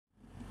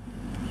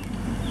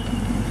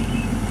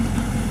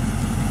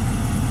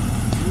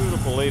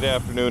late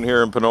afternoon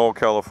here in Pinole,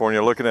 California,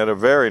 looking at a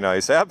very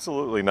nice,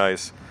 absolutely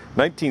nice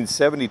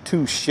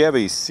 1972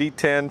 Chevy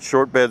C10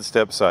 short bed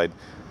stepside.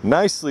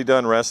 Nicely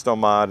done resto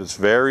mod. It's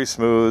very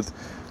smooth,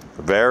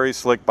 very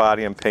slick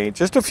body and paint.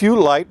 Just a few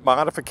light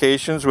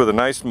modifications with a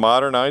nice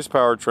modernized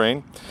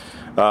powertrain.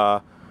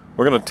 We're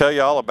going to tell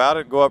you all about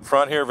it. Go up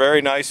front here.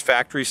 Very nice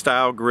factory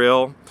style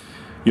grille.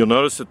 You'll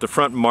notice that the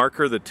front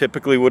marker that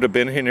typically would have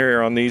been in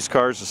here on these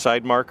cars, the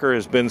side marker,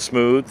 has been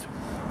smoothed.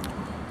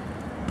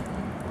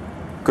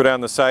 Go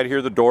down the side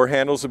here, the door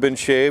handles have been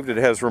shaved. It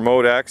has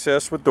remote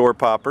access with door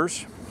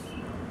poppers.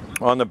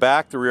 On the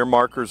back, the rear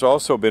marker's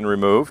also been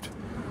removed.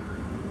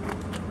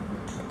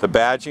 The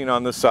badging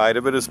on the side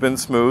of it has been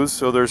smoothed,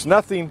 so there's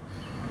nothing,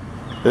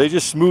 they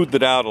just smoothed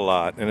it out a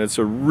lot, and it's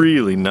a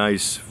really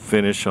nice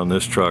finish on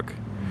this truck.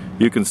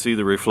 You can see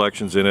the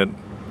reflections in it,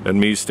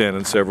 and me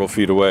standing several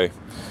feet away.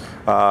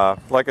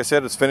 Like I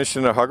said, it's finished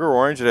in a Hugger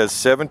orange. It has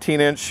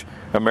 17-inch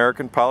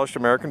polished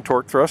American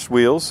torque thrust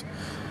wheels.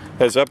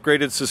 Has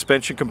upgraded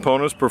suspension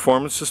components,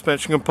 performance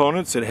suspension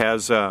components. It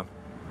has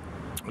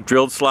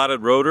drilled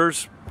slotted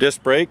rotors,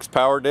 disc brakes,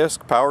 power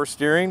disc, power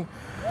steering.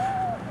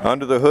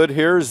 Under the hood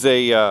here is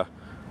a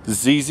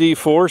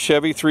ZZ4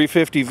 Chevy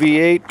 350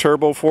 V8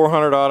 turbo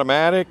 400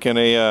 automatic and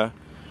a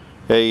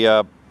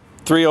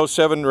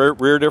 307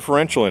 rear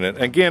differential in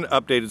it. Again,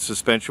 updated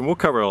suspension. We'll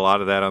cover a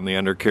lot of that on the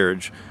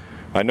undercarriage.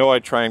 I know I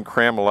try and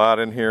cram a lot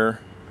in here.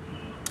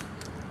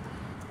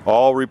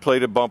 All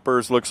replated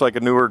bumpers, looks like a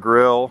newer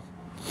grille.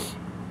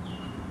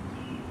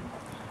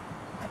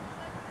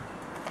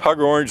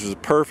 Hugger orange is a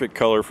perfect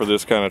color for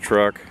this kind of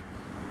truck.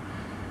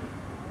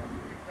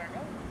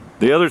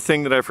 The other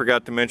thing that I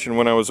forgot to mention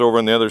when I was over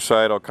on the other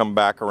side, I'll come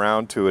back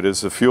around to it,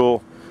 is the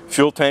fuel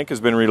tank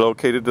has been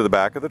relocated to the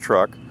back of the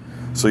truck,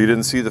 so you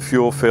didn't see the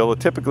fuel fill. It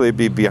typically would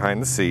be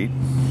behind the seat.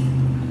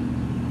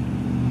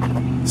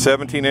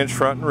 17-inch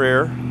front and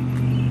rear.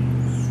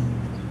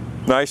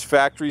 Nice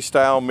factory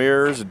style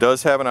mirrors. It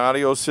does have an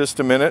audio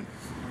system in it.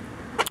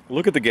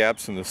 Look at the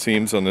gaps in the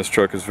seams on this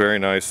truck. Is very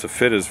nice. The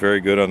fit is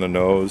very good on the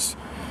nose.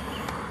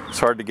 It's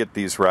hard to get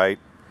these right.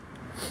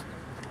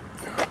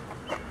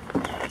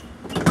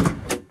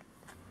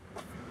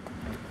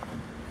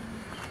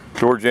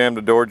 Door jamb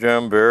to door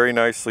jamb, very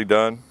nicely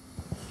done.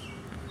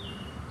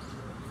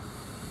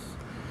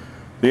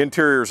 The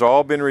interior's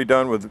all been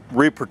redone with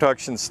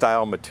reproduction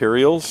style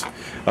materials.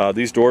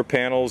 These door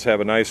panels have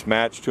a nice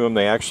match to them.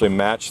 They actually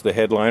match the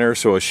headliner,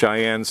 so a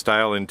Cheyenne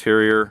style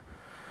interior,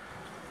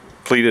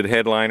 pleated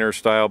headliner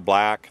style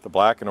black. The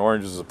black and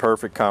orange is a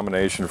perfect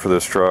combination for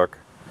this truck.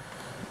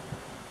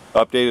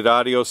 Updated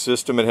audio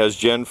system. It has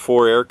Gen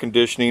 4 air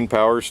conditioning,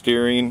 power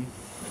steering.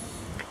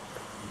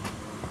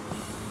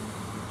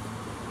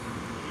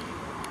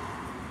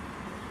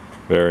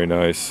 Very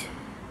nice.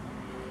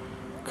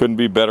 Couldn't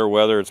be better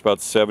weather. It's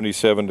about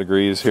 77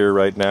 degrees here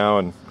right now,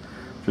 and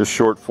just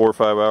short 4 or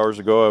 5 hours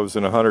ago I was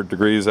in 100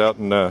 degrees out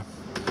in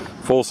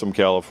Folsom,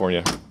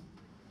 California.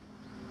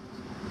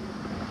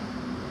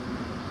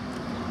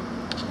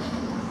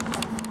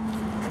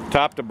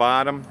 Top to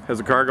bottom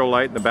has a cargo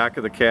light in the back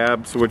of the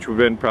cab, so which would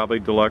have been probably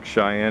deluxe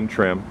Cheyenne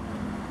trim.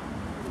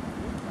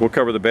 We'll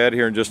cover the bed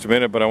here in just a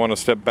minute, but I want to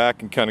step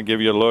back and kind of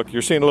give you a look.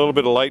 You're seeing a little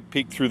bit of light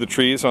peek through the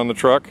trees on the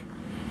truck.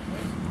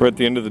 We're at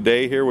the end of the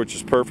day here, which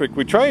is perfect.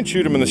 We try and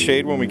shoot them in the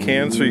shade when we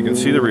can so you can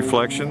see the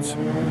reflections.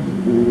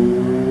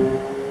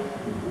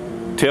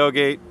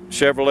 Tailgate,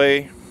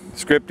 Chevrolet,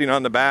 scripting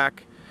on the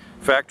back,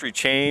 factory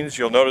chains.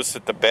 You'll notice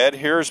that the bed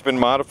here has been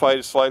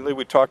modified slightly.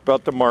 We talked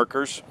about the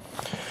markers.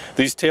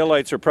 These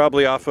taillights are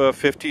probably off a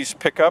 50s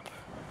pickup.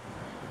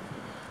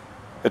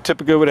 It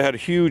typically would have had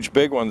huge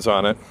big ones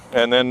on it.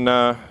 And then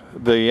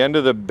the end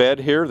of the bed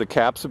here, the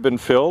caps have been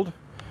filled.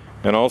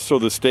 And also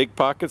the stake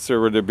pockets, there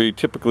would be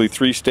typically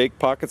 3 stake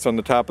pockets on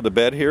the top of the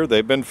bed here.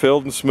 They've been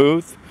filled and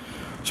smoothed.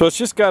 So it's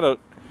just got a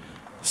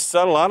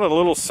lot of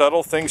little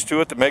subtle things to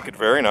it that make it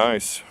very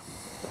nice.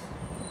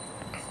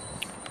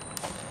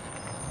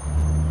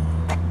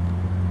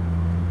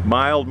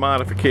 Mild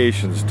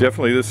modifications.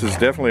 This is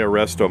definitely a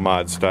resto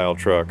mod style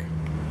truck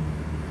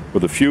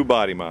with a few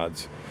body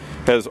mods.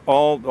 Has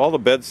all the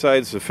bed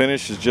sides. The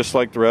finish is just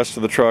like the rest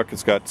of the truck.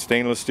 It's got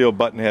stainless steel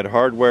button head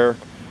hardware,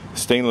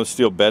 stainless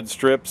steel bed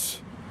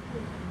strips,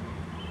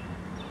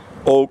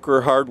 oak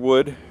or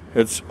hardwood.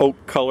 It's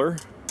oak color.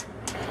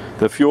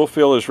 The fuel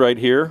fill is right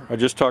here. I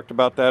just talked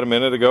about that a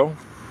minute ago.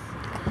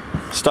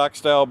 Stock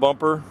style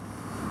bumper.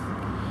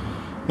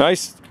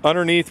 Nice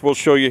underneath. We'll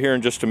show you here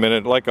in just a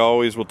minute. Like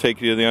always, we'll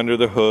take you to the under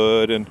the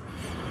hood and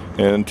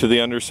to the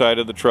underside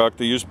of the truck.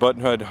 They use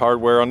button head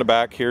hardware on the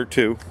back here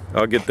too.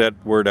 I'll get that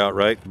word out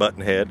right.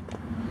 Button head.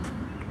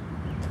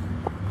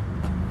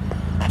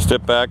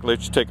 Step back,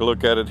 let you take a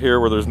look at it here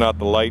where there's not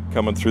the light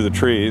coming through the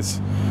trees.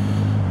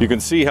 You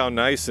can see how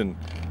nice and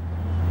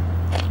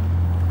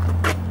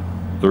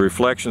the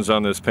reflections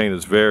on this paint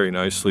is very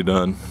nicely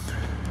done.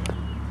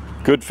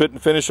 Good fit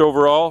and finish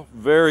overall.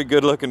 Very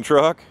good looking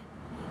truck.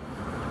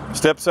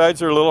 Step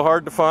sides are a little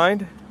hard to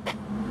find.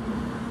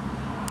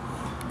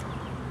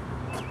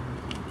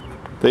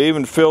 They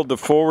even filled the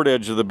forward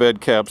edge of the bed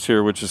caps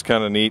here, which is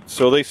kind of neat.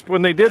 So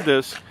when they did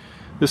this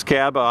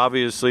cab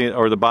obviously,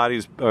 or the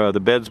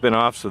bed's been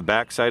off, so the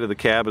back side of the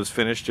cab is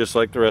finished just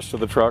like the rest of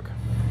the truck.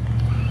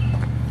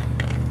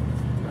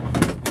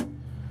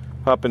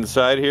 Hop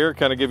inside here,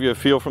 kind of give you a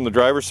feel from the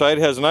driver's side.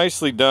 It has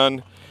nicely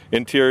done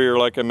interior,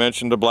 like I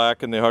mentioned, the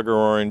black and the hugger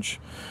orange.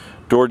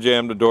 Door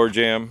jamb to door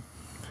jamb.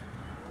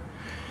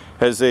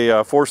 Has a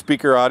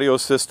 4-speaker audio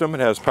system. It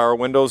has power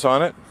windows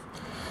on it.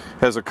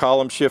 Has a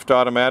column shift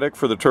automatic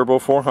for the Turbo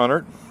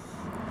 400.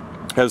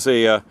 Has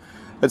a,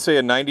 I'd say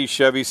a 90s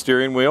Chevy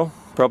steering wheel,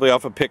 probably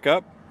off a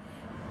pickup.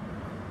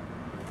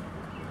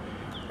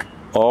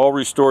 All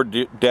restored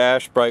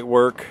dash, bright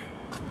work.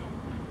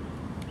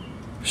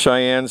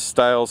 Cheyenne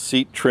style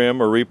seat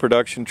trim or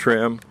reproduction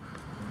trim.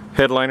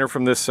 Headliner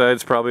from this side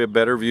is probably a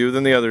better view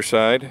than the other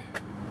side.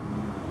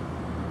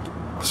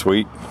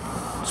 Sweet,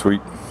 sweet.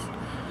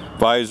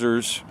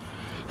 Visors.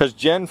 Has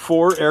Gen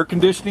 4 air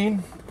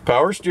conditioning,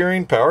 power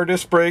steering, power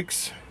disc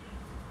brakes,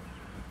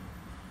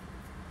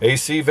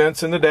 AC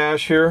vents in the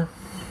dash here,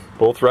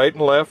 both right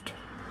and left.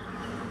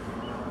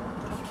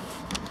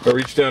 If I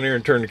reach down here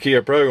and turn the key, I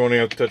probably won't even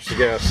have to touch the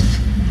gas.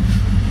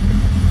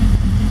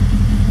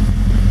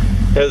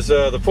 Has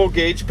the full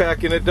gauge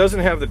pack in it.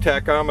 Doesn't have the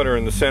tachometer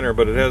in the center,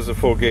 but it has the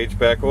full gauge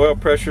pack. Oil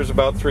pressure is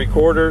about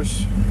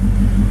 3/4.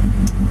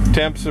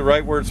 Temps are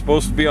right where it's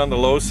supposed to be on the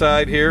low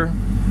side here.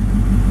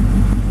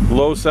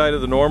 Low side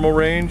of the normal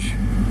range.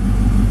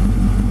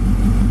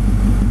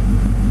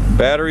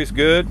 Battery's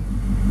good.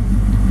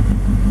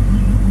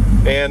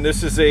 And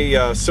this is a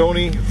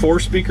Sony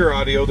 4-speaker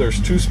audio. There's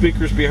 2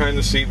 speakers behind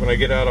the seat. When I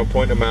get out, I'll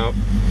point them out.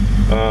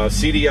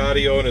 CD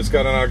audio, and it's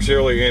got an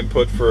auxiliary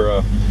input for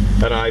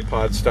an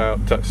iPod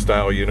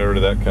style unit or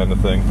that kind of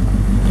thing.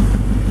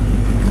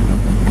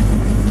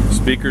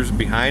 Speakers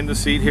behind the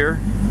seat here.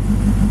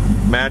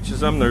 Matches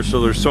them. So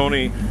there's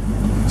Sony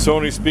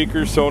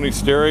speakers, Sony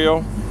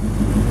stereo.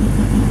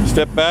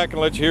 Step back and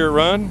let you hear it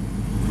run.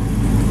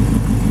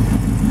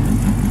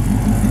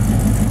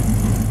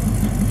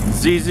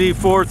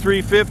 ZZ4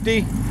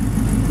 350,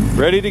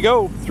 ready to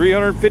go.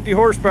 350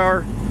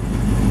 horsepower.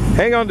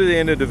 Hang on to the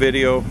end of the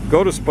video.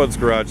 Go to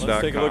spudsgarage.com.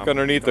 Let's take a look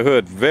underneath the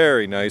hood.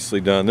 Very nicely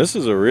done. This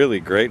is a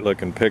really great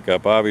looking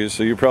pickup.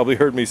 Obviously, you probably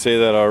heard me say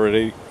that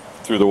already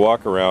through the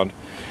walk around.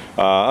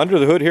 Under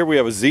the hood here we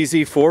have a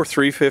ZZ4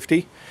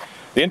 350.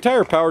 The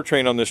entire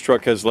powertrain on this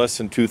truck has less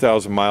than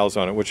 2,000 miles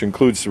on it, which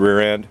includes the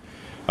rear end.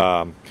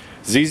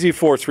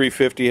 ZZ4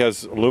 350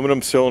 has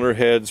aluminum cylinder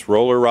heads,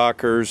 roller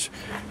rockers.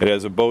 It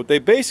has a boat. They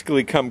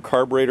basically come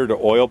carburetor to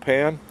oil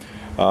pan.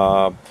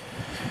 I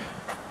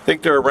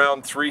think they're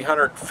around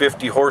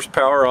 350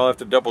 horsepower. I'll have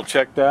to double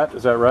check that.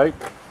 Is that right?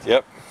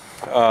 Yep.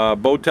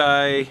 Bow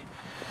tie.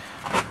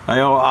 I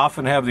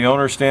often have the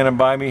owner standing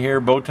by me here.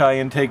 Bow tie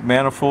intake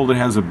manifold. It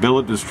has a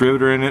billet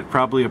distributor in it,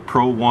 probably a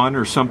Pro 1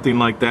 or something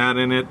like that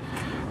in it.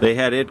 They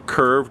had it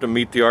curved to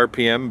meet the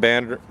RPM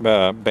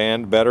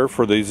band better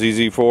for the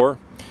ZZ4.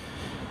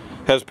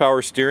 Has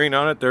power steering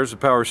on it. There's a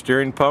power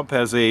steering pump.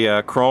 Has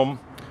a chrome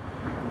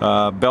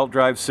belt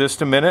drive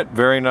system in it.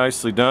 Very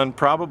nicely done.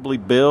 Probably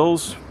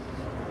Bills.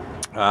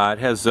 It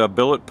has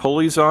billet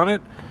pulleys on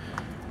it.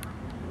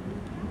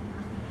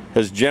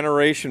 Has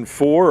Generation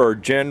 4 or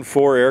Gen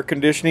 4 air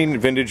conditioning,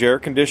 vintage air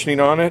conditioning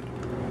on it.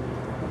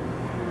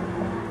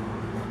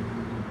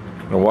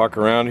 I'm going to walk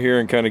around here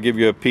and kind of give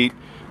you a peek.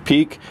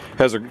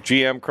 Has a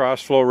GM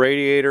crossflow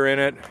radiator in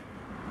it.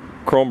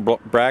 Chrome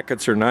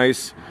brackets are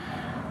nice.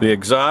 The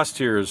exhaust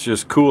here is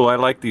just cool. I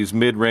like these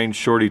mid-range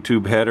shorty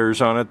tube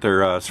headers on it.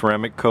 They're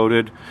ceramic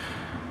coated.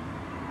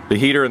 The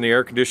heater and the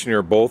air conditioner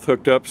are both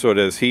hooked up, so it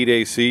has heat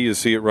AC. You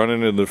see it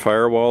running into the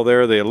firewall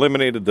there. They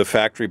eliminated the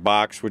factory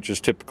box, which is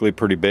typically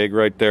pretty big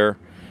right there.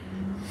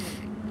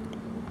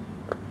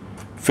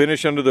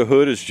 Finish under the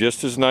hood is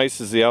just as nice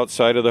as the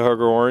outside of the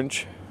hugger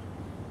orange.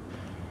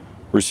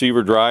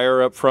 Receiver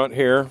dryer up front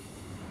here.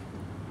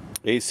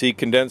 AC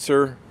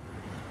condenser.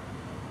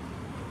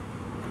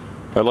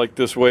 I like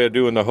this way of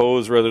doing the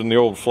hose rather than the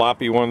old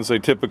floppy ones they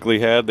typically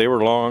had. They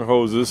were long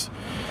hoses.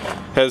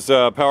 Has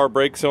a power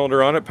brake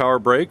cylinder on it, power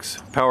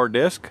brakes, power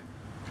disc.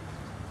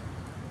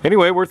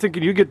 Anyway, we're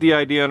thinking you get the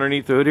idea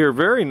underneath the hood here.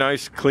 Very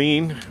nice,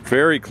 clean,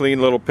 very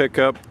clean little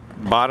pickup.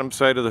 Bottom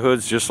side of the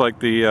hood's just like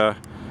the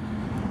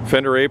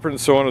fender apron,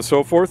 so on and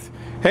so forth.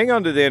 Hang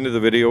on to the end of the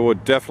video. We'll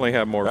definitely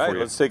have more for you.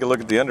 Let's take a look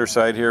at the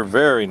underside here.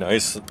 Very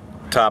nice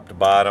top to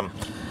bottom.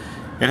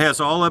 It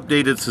has all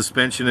updated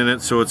suspension in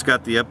it, so it's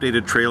got the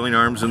updated trailing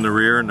arms in the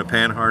rear and the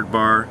panhard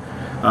bar.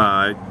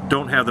 I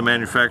don't have the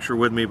manufacturer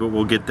with me, but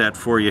we'll get that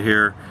for you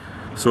here.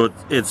 So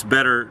it's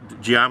better,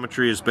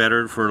 geometry is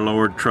better for a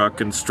lowered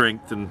truck and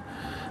strength, and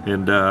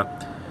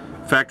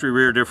factory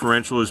rear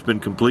differential has been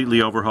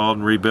completely overhauled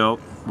and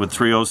rebuilt with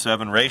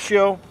 307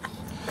 ratio.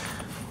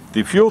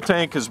 The fuel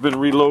tank has been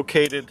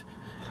relocated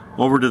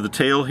over to the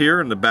tail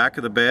here in the back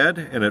of the bed,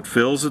 and it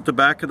fills at the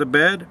back of the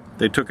bed.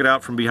 They took it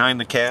out from behind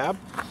the cab.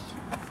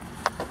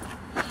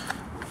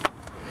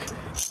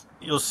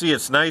 You'll see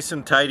it's nice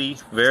and tidy,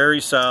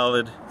 very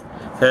solid.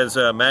 Has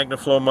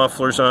MagnaFlow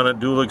mufflers on it,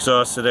 dual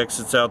exhaust that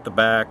exits out the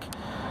back.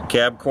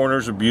 Cab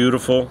corners are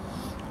beautiful.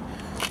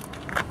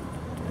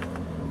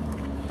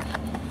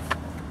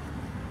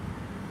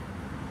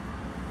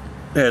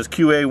 It has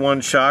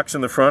QA1 shocks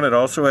in the front. It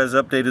also has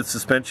updated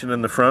suspension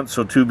in the front,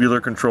 so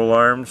tubular control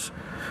arms.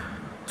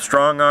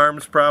 Strong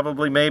arms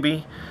probably,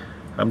 maybe.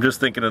 I'm just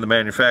thinking of the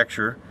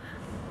manufacturer.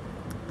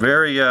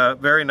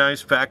 Very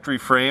nice factory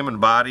frame and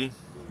body.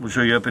 We'll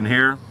show you up in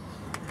here.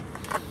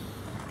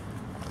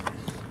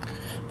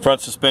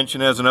 Front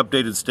suspension has an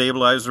updated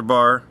stabilizer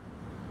bar.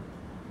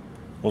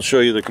 We'll show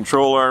you the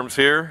control arms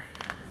here.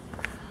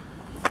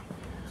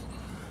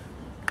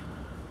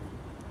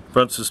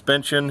 Front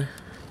suspension,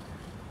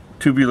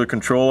 tubular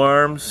control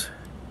arms.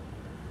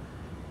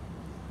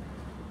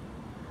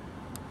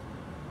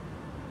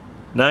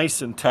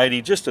 Nice and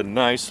tidy, just a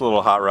nice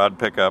little hot rod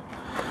pickup.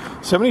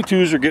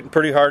 72s are getting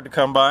pretty hard to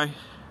come by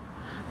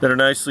that are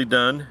nicely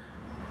done.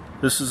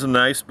 This is a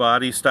nice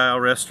body style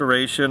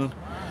restoration.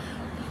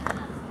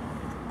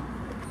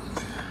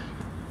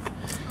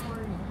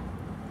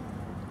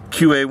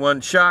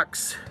 QA1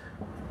 shocks.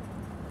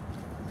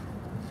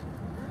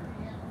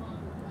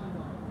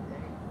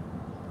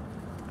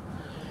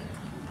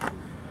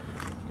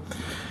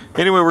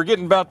 Anyway, we're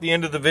getting about the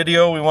end of the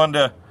video. We wanted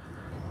to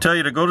tell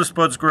you to go to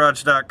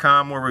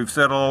spudsgarage.com, where we've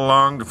said all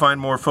along, to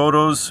find more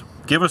photos.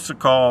 Give us a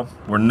call.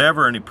 We're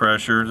never any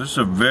pressure. This is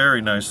a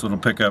very nice little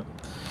pickup.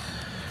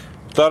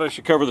 Thought I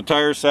should cover the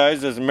tire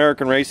size. As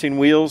American Racing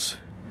wheels.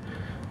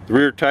 The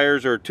rear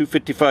tires are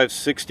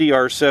 255/60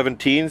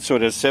 R17, so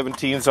it has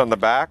 17s on the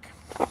back.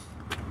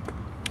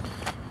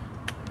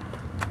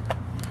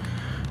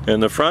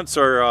 And the fronts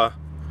are,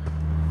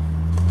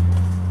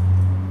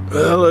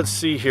 let's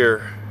see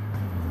here,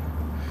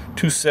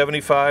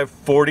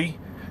 275/40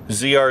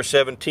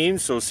 ZR17,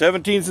 so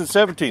 17s and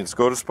 17s.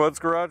 Go to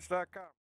spudsgarage.com.